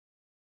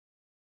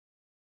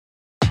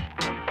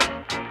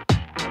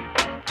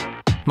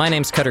My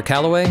name's Cutter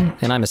Calloway,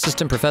 and I'm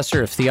Assistant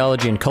Professor of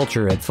Theology and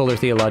Culture at Fuller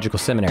Theological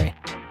Seminary.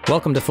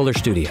 Welcome to Fuller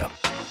Studio.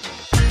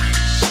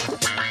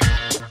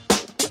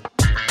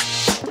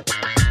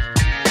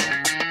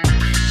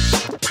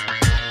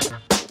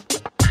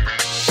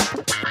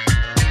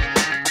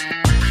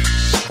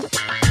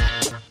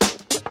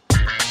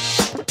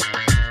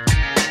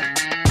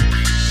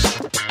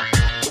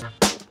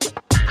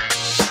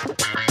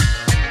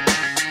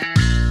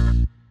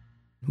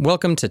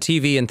 Welcome to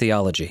TV and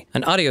Theology,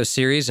 an audio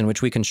series in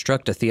which we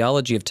construct a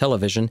theology of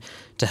television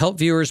to help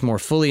viewers more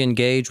fully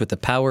engage with the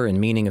power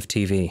and meaning of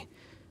TV.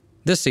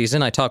 This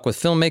season, I talk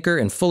with filmmaker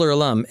and Fuller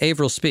alum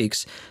Avril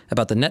Speaks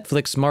about the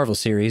Netflix Marvel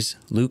series,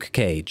 Luke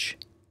Cage.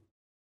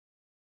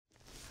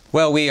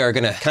 Well, we are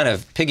going to kind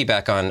of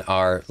piggyback on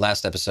our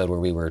last episode where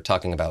we were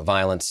talking about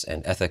violence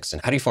and ethics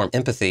and how do you form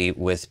empathy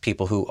with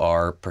people who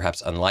are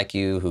perhaps unlike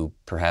you, who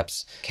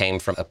perhaps came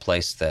from a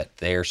place that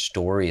their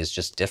story is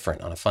just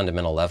different on a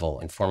fundamental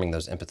level, and forming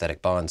those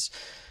empathetic bonds.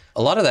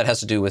 A lot of that has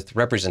to do with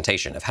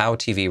representation, of how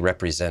TV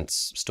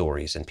represents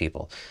stories and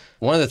people.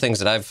 One of the things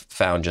that I've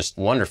found just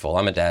wonderful,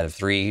 I'm a dad of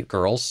 3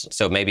 girls,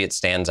 so maybe it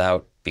stands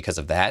out because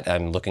of that.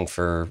 I'm looking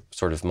for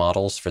sort of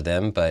models for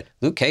them, but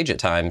Luke Cage at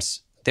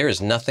times, there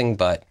is nothing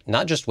but,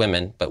 not just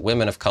women, but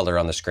women of color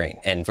on the screen,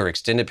 and for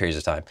extended periods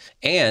of time.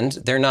 And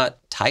they're not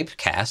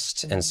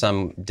typecast in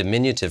some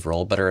diminutive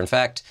role, but are in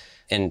fact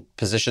in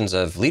positions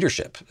of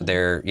leadership.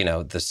 They're,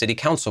 the city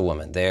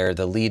councilwoman, they're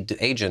the lead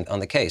agent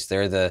on the case,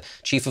 they're the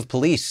chief of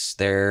police,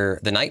 they're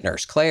the night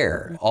nurse,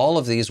 Claire. All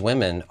of these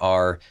women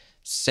are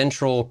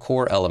central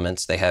core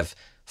elements. They have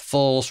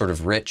full sort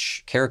of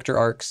rich character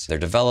arcs. They're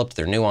developed,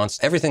 they're nuanced,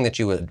 everything that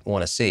you would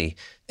want to see.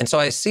 And so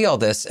I see all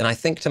this and I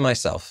think to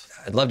myself,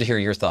 I'd love to hear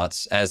your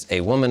thoughts as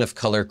a woman of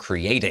color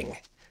creating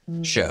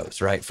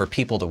shows, right, for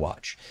people to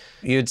watch.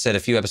 You had said a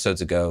few episodes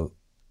ago,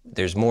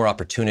 there's more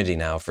opportunity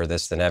now for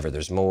this than ever.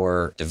 There's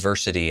more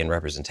diversity and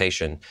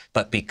representation.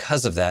 But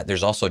because of that,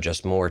 there's also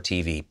just more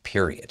TV,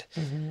 period.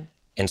 Mm-hmm.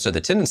 And so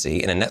the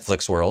tendency in a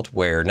Netflix world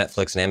where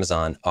Netflix and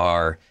Amazon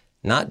are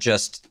not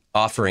just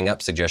offering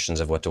up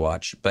suggestions of what to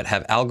watch, but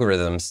have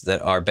algorithms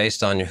that are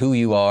based on who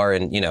you are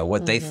and,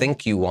 what they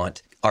think you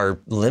want, are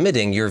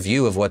limiting your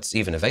view of what's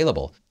even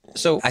available.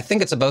 So I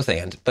think it's a both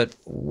and, but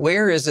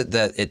where is it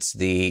that it's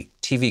the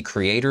TV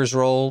creator's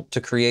role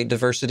to create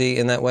diversity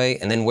in that way?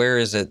 And then where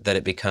is it that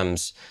it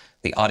becomes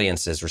the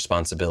audience's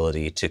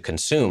responsibility to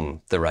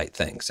consume the right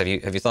things? Have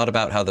you thought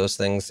about how those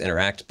things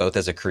interact, both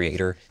as a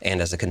creator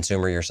and as a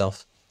consumer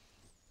yourself?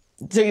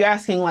 So you're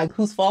asking,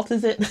 whose fault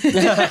is it?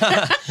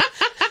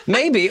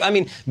 Maybe.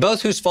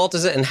 Both whose fault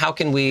is it, and how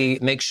can we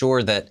make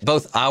sure that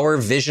both our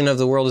vision of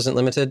the world isn't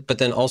limited, but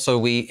then also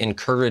we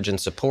encourage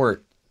and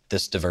support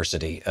this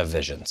diversity of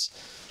visions?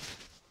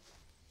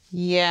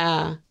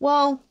 Yeah.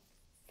 Well,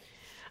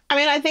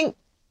 I think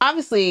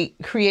obviously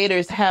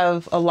creators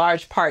have a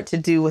large part to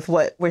do with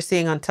what we're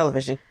seeing on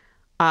television.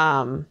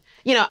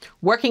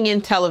 Working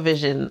in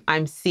television,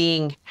 I'm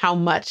seeing how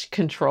much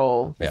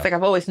control. Yeah. It's like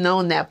I've always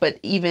known that, but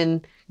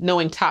even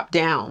knowing top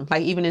down,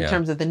 even in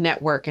terms of the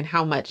network and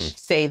how much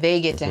say they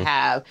get to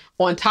have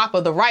on top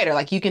of the writer.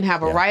 You can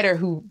have a writer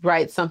who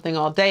writes something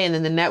all day and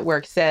then the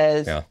network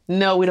says,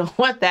 no, we don't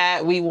want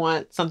that. We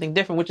want something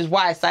different, which is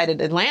why I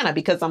cited Atlanta,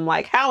 because I'm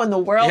like, how in the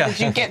world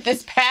did you get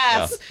this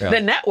past the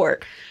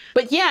network?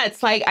 But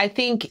it's I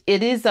think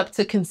it is up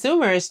to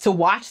consumers to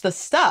watch the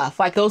stuff.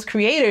 Those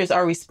creators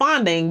are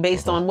responding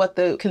based on what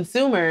the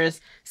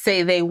consumers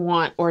say they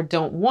want or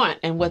don't want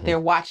and what they're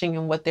watching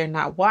and what they're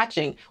not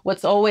watching.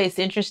 What's always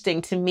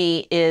interesting to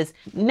me is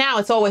now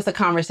it's always a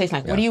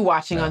conversation what are you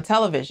watching on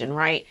television,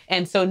 right?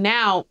 And so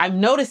now I'm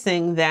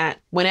noticing that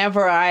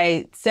whenever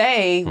I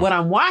say what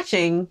I'm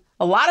watching,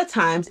 a lot of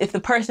times, if the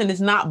person is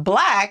not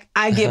Black,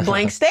 I get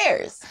blank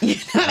stares. You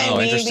know what I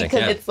mean?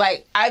 Because it's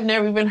I've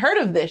never even heard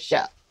of this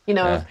show.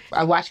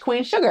 I watch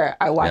Queen Sugar.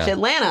 I watch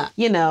Atlanta,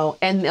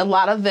 and a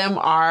lot of them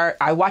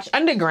I watch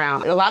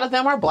Underground. A lot of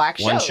them are Black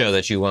shows. One show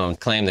that you won't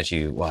claim that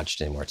you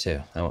watched anymore,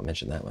 too. I won't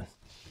mention that one.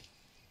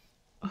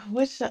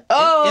 Which show?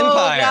 Oh,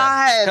 Empire.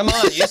 God. Come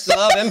on, you used to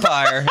love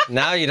Empire.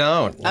 Now you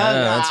don't. No,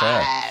 that's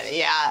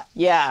right.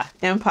 Yeah.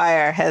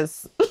 Empire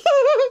has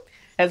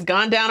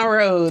gone down a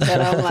road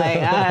that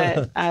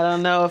I'm I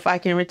don't know if I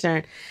can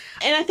return.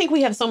 And I think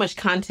we have so much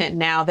content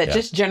now that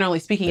just generally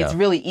speaking, it's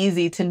really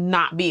easy to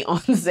not be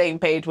on the same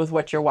page with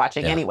what you're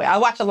watching anyway. I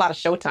watch a lot of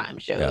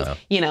Showtime shows,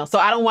 so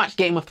I don't watch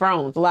Game of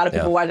Thrones. A lot of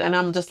people watch, and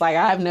I'm just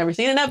I've never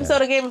seen an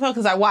episode of Game of Thrones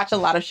because I watch a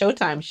lot of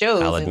Showtime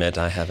shows. I'll admit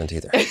I haven't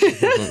either.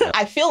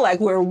 I feel like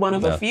we're one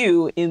of a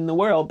few in the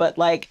world, but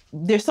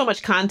there's so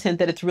much content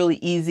that it's really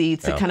easy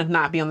to kind of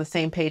not be on the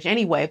same page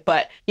anyway.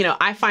 But,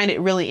 I find it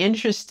really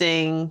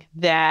interesting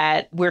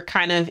that we're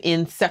kind of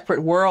in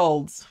separate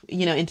worlds,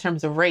 in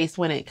terms of race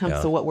when it comes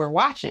to what we're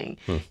watching.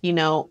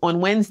 On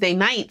Wednesday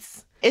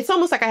nights, It's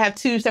almost like I have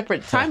two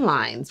separate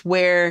timelines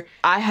where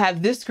I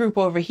have this group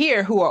over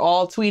here who are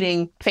all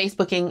tweeting,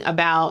 Facebooking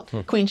about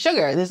Queen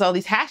Sugar. There's all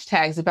these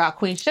hashtags about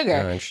Queen Sugar.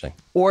 Oh, interesting.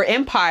 Or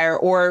Empire,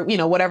 or,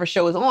 whatever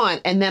show is on.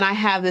 And then I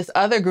have this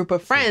other group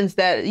of friends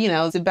that,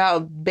 it's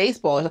about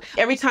baseball.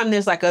 Every time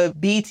there's like a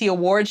BET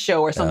Awards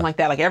show or something like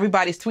that, like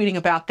everybody's tweeting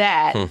about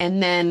that.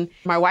 And then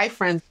my white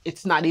friends,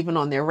 it's not even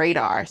on their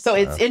radar. So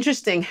it's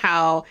interesting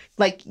how,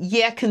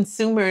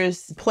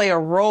 consumers play a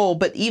role,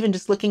 but even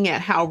just looking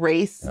at how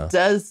race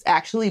does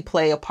actually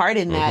play a part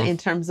in that in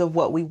terms of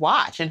what we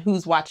watch and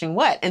who's watching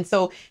what. And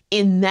so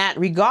in that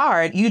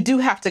regard, you do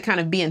have to kind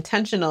of be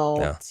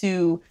intentional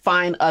to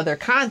find other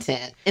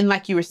content. And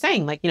like you were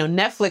saying,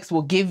 Netflix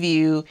will give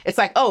you, it's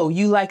like, oh,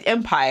 you like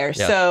Empire,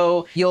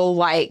 so you'll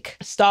like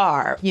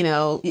Star.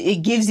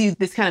 It gives you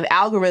this kind of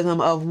algorithm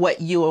of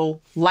what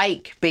you'll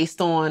like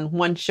based on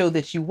one show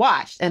that you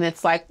watched. And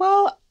it's like,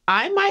 well,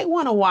 I might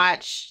want to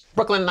watch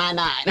Brooklyn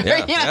Nine-Nine,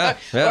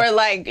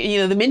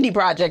 or the Mindy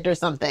Project or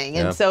something.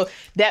 And so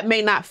that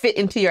may not fit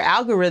into your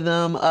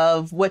algorithm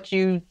of what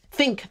you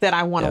think that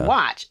I want to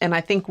watch. And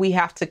I think we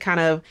have to kind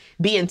of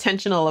be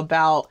intentional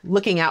about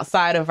looking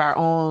outside of our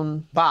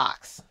own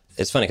box.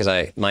 It's funny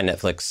because my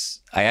Netflix,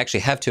 I actually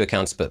have 2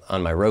 accounts, but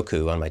on my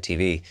Roku, on my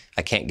TV,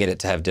 I can't get it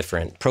to have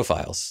different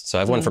profiles. So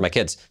I have one for my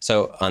kids.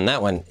 So on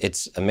that one,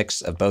 it's a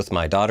mix of both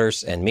my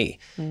daughters and me.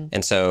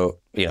 And so,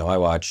 I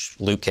watch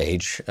Luke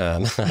Cage.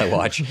 I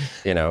watch,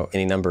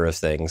 any number of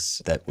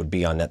things that would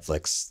be on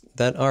Netflix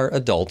that are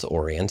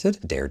adult-oriented.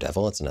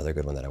 Daredevil, it's another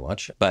good one that I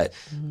watch. But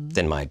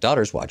then my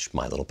daughters watch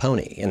My Little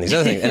Pony and these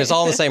other things. And it's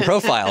all the same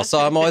profile.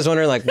 So I'm always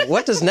wondering,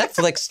 what does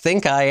Netflix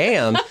think I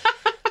am?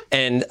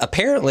 And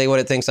apparently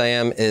what it thinks I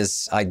am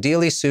is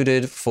ideally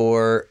suited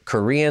for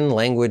Korean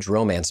language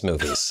romance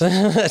movies. So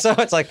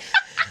it's like,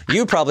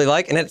 you probably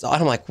like, and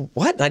I'm like,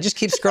 what? And I just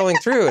keep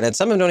scrolling through, and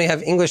some of them don't even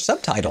have English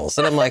subtitles.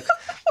 And I'm like,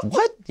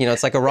 what?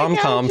 It's like a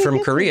rom-com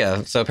from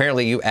Korea. So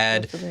apparently you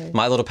add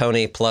My Little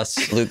Pony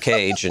plus Luke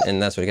Cage, and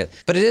that's what you get.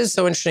 But it is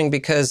so interesting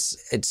because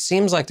it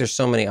seems like there's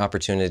so many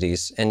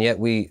opportunities, and yet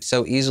we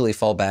so easily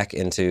fall back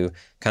into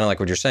kind of like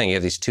what you're saying. You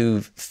have these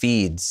 2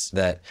 feeds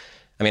that,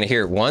 I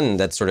hear one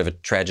that's sort of a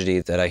tragedy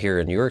that I hear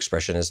in your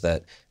expression is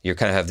that you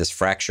kind of have this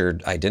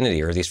fractured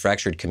identity or these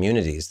fractured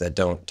communities that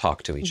don't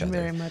talk to each other.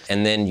 Very much.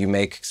 And then you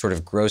make sort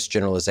of gross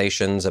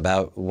generalizations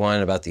about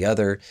one, about the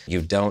other.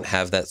 You don't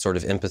have that sort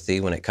of empathy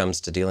when it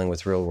comes to dealing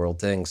with real world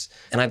things.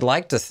 And I'd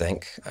like to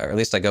think, or at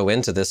least I go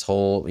into this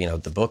whole,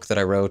 the book that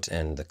I wrote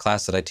and the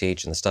class that I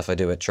teach and the stuff I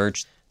do at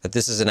church, that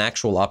this is an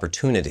actual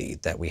opportunity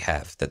that we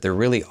have, that there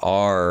really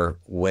are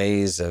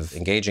ways of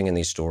engaging in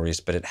these stories,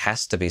 but it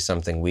has to be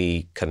something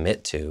we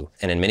commit to.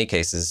 And in many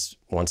cases,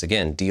 once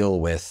again, deal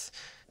with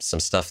some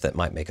stuff that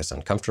might make us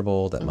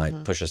uncomfortable, that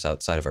might push us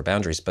outside of our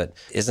boundaries. But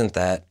isn't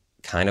that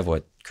kind of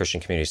what Christian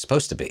community is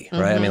supposed to be,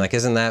 right?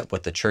 Isn't that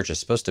what the church is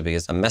supposed to be?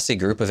 Is a messy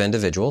group of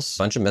individuals, a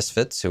bunch of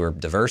misfits who are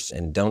diverse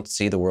and don't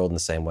see the world in the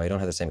same way, don't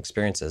have the same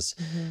experiences,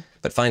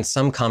 but find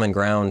some common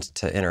ground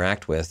to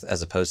interact with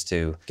as opposed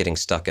to getting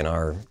stuck in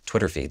our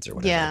Twitter feeds or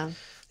whatever. Yeah.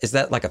 Is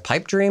that like a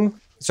pipe dream?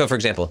 So, for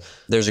example,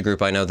 there's a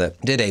group I know that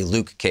did a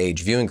Luke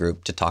Cage viewing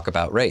group to talk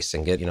about race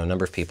and get, a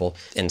number of people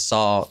and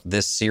saw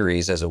this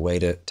series as a way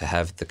to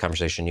have the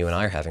conversation you and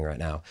I are having right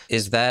now.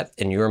 Is that,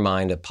 in your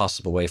mind, a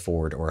possible way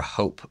forward or a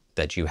hope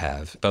that you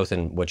have, both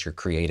in what you're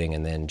creating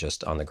and then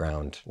just on the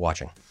ground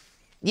watching?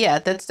 Yeah,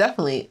 that's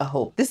definitely a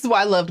hope. This is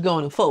why I loved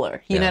going to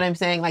Fuller. You know what I'm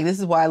saying? This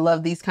is why I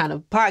love these kind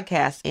of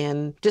podcasts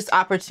and just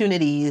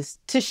opportunities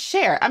to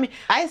share.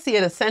 I see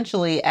it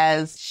essentially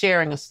as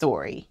sharing a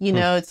story.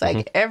 It's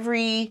like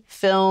every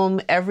film,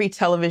 every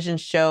television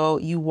show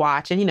you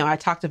watch. And, I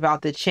talked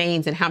about the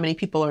chains and how many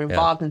people are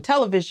involved in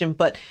television,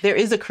 but there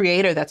is a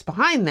creator that's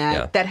behind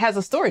that that has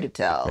a story to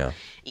tell. Yeah.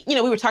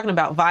 We were talking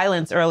about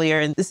violence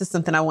earlier, and this is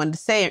something I wanted to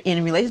say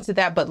in relation to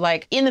that. But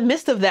in the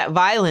midst of that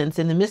violence,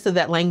 in the midst of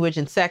that language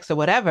and sex or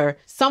whatever,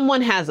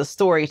 someone has a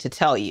story to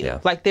tell you.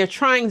 Yeah. They're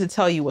trying to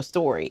tell you a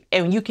story,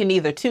 and you can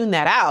either tune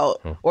that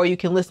out or you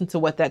can listen to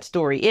what that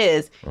story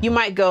is. You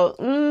might go,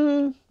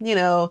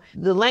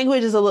 the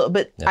language is a little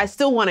bit, I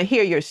still want to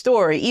hear your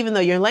story. Even though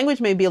your language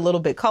may be a little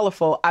bit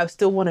colorful, I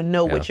still want to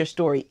know what your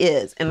story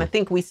is. And I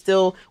think we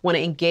still want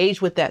to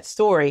engage with that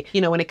story.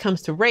 When it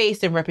comes to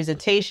race and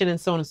representation and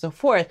so on and so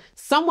forth,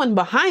 someone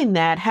behind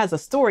that has a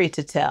story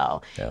to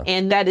tell. Yeah.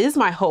 And that is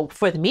my hope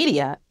for the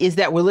media, is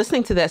that we're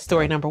listening to that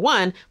story, number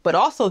one, but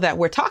also that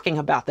we're talking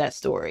about that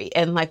story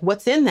and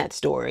what's in that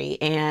story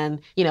and,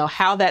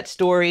 how that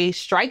story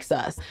strikes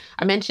us.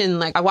 I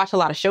mentioned, I watch a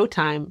lot of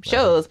Showtime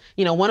shows.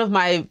 One of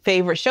my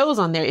favorite shows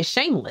on there is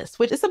Shameless,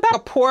 which is about a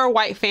poor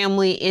white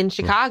family in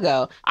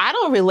Chicago. I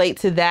don't relate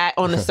to that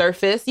on the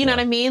surface. You know what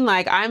I mean?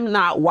 I'm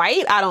not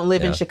white. I don't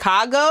live in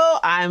Chicago.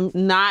 I'm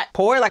not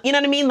poor. You know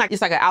what I mean?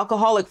 It's like an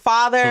alcoholic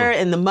father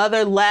and the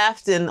mother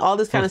left and all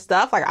this kind of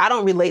stuff. I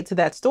don't relate to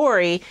that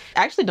story.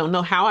 I actually don't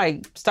know how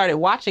I started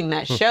watching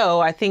that show.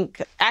 I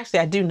think, actually,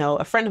 I do know.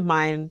 A friend of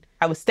mine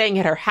I was staying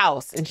at her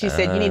house and she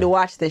said, you need to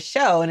watch this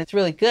show and it's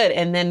really good.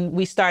 And then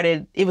we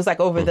started, it was like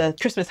over the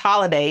Christmas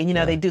holiday,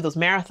 and they do those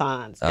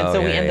marathons. And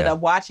so we ended up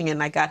watching it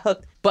and I got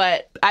hooked.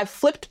 But I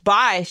flipped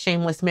by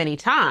Shameless many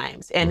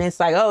times and it's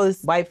like, oh,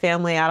 this white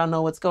family, I don't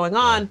know what's going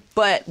on.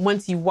 But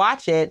once you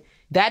watch it,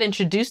 that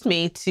introduced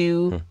me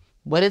to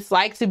what it's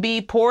like to be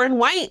poor and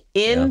white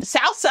in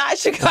Southside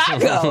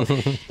Chicago.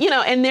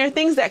 And there are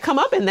things that come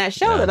up in that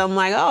show that I'm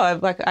like,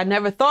 oh, I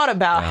never thought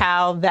about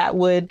how that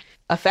would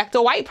affect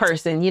a white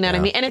person, you know what I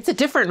mean? And it's a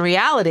different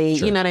reality,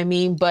 you know what I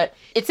mean? But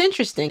it's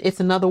interesting. It's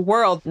another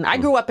world. And I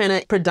grew up in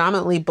a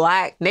predominantly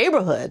Black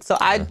neighborhood, so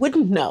I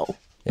wouldn't know.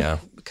 Yeah.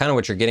 Kind of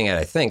what you're getting at,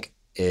 I think,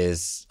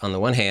 is on the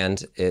one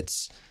hand,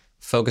 it's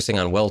focusing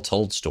on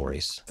well-told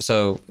stories.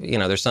 So,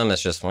 there's some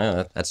that's just,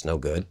 well, that's no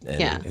good,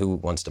 and who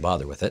wants to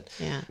bother with it?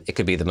 Yeah. It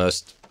could be the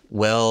most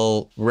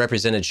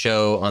well-represented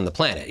show on the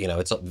planet.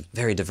 It's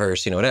very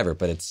diverse, whatever,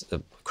 but it's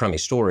a crummy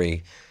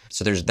story.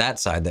 So there's that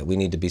side that we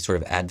need to be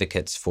sort of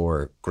advocates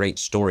for great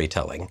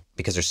storytelling,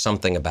 because there's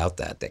something about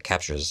that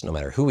captures no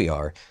matter who we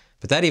are.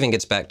 But that even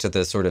gets back to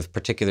the sort of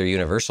particular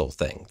universal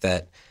thing,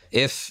 that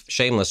if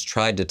Shameless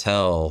tried to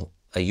tell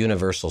a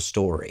universal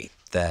story,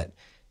 that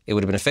it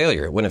would have been a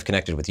failure. It wouldn't have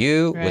connected with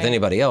you, with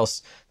anybody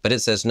else. But it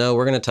says, no,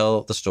 we're going to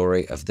tell the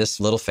story of this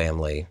little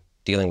family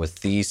dealing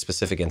with these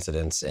specific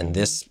incidents in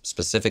this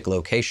specific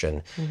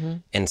location.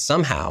 And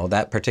somehow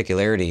that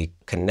particularity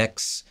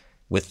connects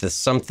with the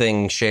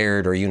something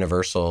shared or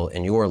universal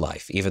in your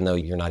life, even though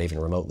you're not even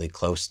remotely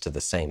close to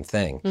the same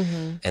thing.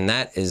 And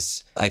that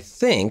is, I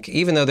think,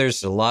 even though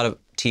there's a lot of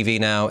TV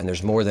now and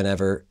there's more than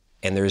ever,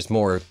 and there's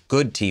more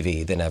good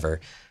TV than ever,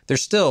 there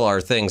still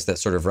are things that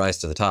sort of rise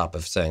to the top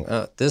of saying,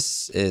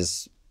 this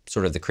is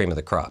sort of the cream of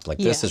the crop. Like,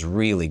 this is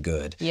really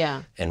good.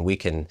 Yeah. And we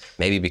can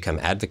maybe become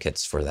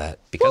advocates for that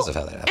because of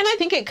how that happens. And I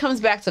think it comes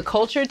back to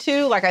culture,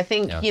 too. Like, I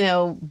think,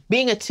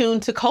 being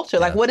attuned to culture,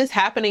 like what is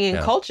happening in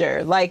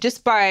culture, like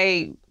just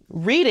by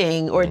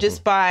reading or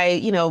just by,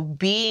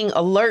 being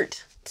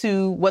alert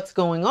to what's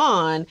going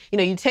on.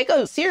 You take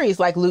a series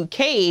like Luke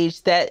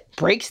Cage that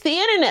breaks the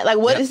internet. Like,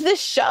 what is this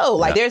show?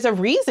 Like, there's a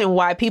reason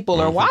why people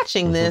are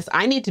watching this.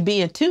 I need to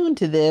be attuned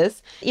to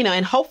this,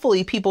 and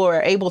hopefully people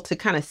are able to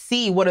kind of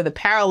see what are the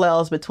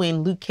parallels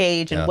between Luke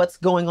Cage and what's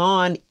going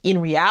on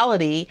in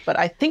reality. But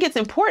I think it's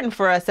important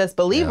for us as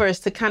believers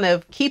to kind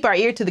of keep our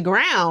ear to the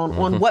ground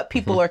on what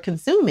people are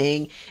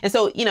consuming. And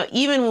so,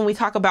 even when we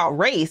talk about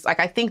race, like,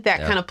 I think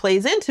that kind of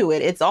plays into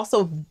it. It's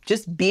also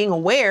just being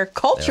aware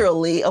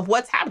culturally of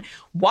what's happening.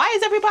 Why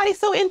is everybody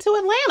so into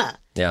Atlanta?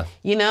 Yeah.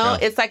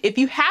 It's like, if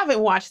you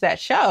haven't watched that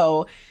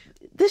show,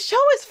 the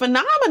show is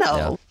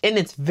phenomenal. And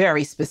it's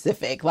very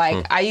specific.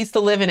 Like, I used to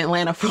live in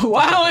Atlanta for a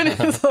while, and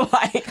it's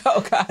like,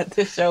 oh God,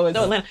 this show is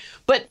Atlanta.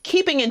 But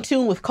keeping in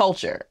tune with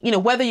culture,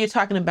 whether you're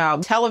talking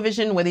about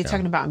television, whether you're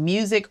talking about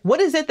music, what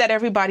is it that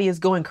everybody is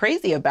going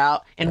crazy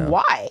about, and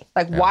why?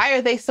 Like, why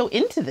are they so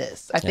into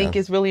this? I think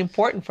is really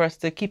important for us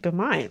to keep in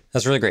mind.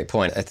 That's a really great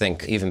point. I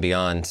think even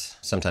beyond,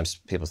 sometimes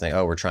people think,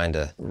 oh, we're trying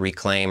to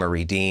reclaim or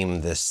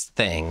redeem this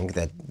thing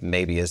that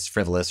maybe is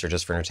frivolous or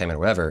just for entertainment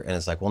or whatever. And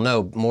it's like, well,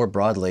 no, more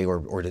broadly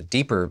or at a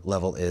deeper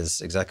level is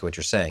exactly what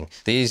you're saying.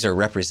 These are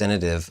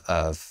representative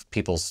of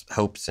people's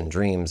hopes and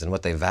dreams and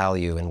what they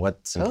value and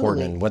what's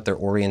important and what they're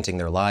orienting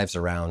their lives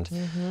around.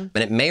 And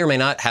it may or may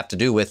not have to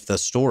do with the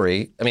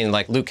story. I mean,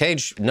 like Luke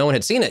Cage, no one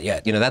had seen it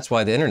yet. That's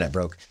why the internet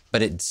broke.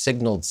 But it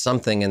signaled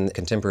something in the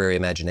contemporary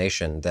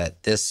imagination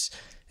that this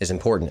is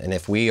important. And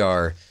if we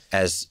are,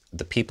 as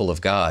the people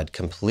of God,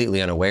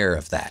 completely unaware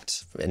of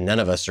that, and none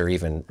of us are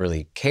even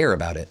really care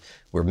about it,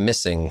 we're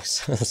missing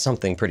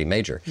something pretty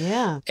major.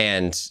 Yeah.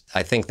 And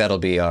I think that'll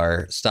be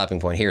our stopping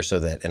point here, so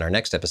that in our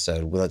next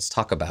episode, let's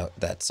talk about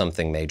that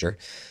something major,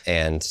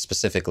 and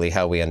specifically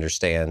how we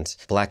understand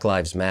Black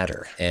Lives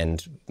Matter,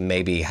 and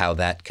maybe how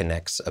that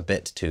connects a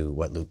bit to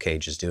what Luke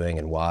Cage is doing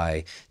and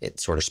why it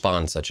sort of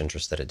spawned such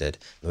interest that it did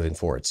moving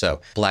forward. So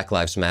Black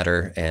Lives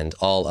Matter and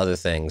all other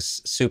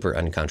things, super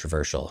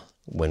uncontroversial,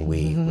 when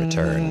we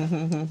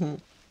return.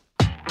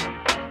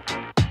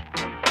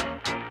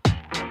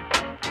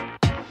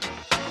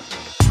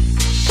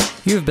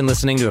 You have been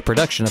listening to a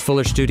production of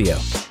Fuller Studio.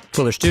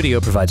 Fuller Studio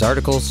provides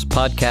articles,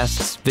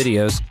 podcasts,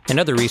 videos, and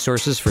other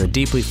resources for a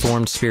deeply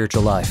formed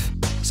spiritual life.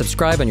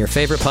 Subscribe on your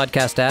favorite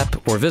podcast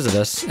app or visit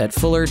us at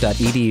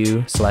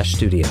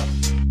fuller.edu/studio.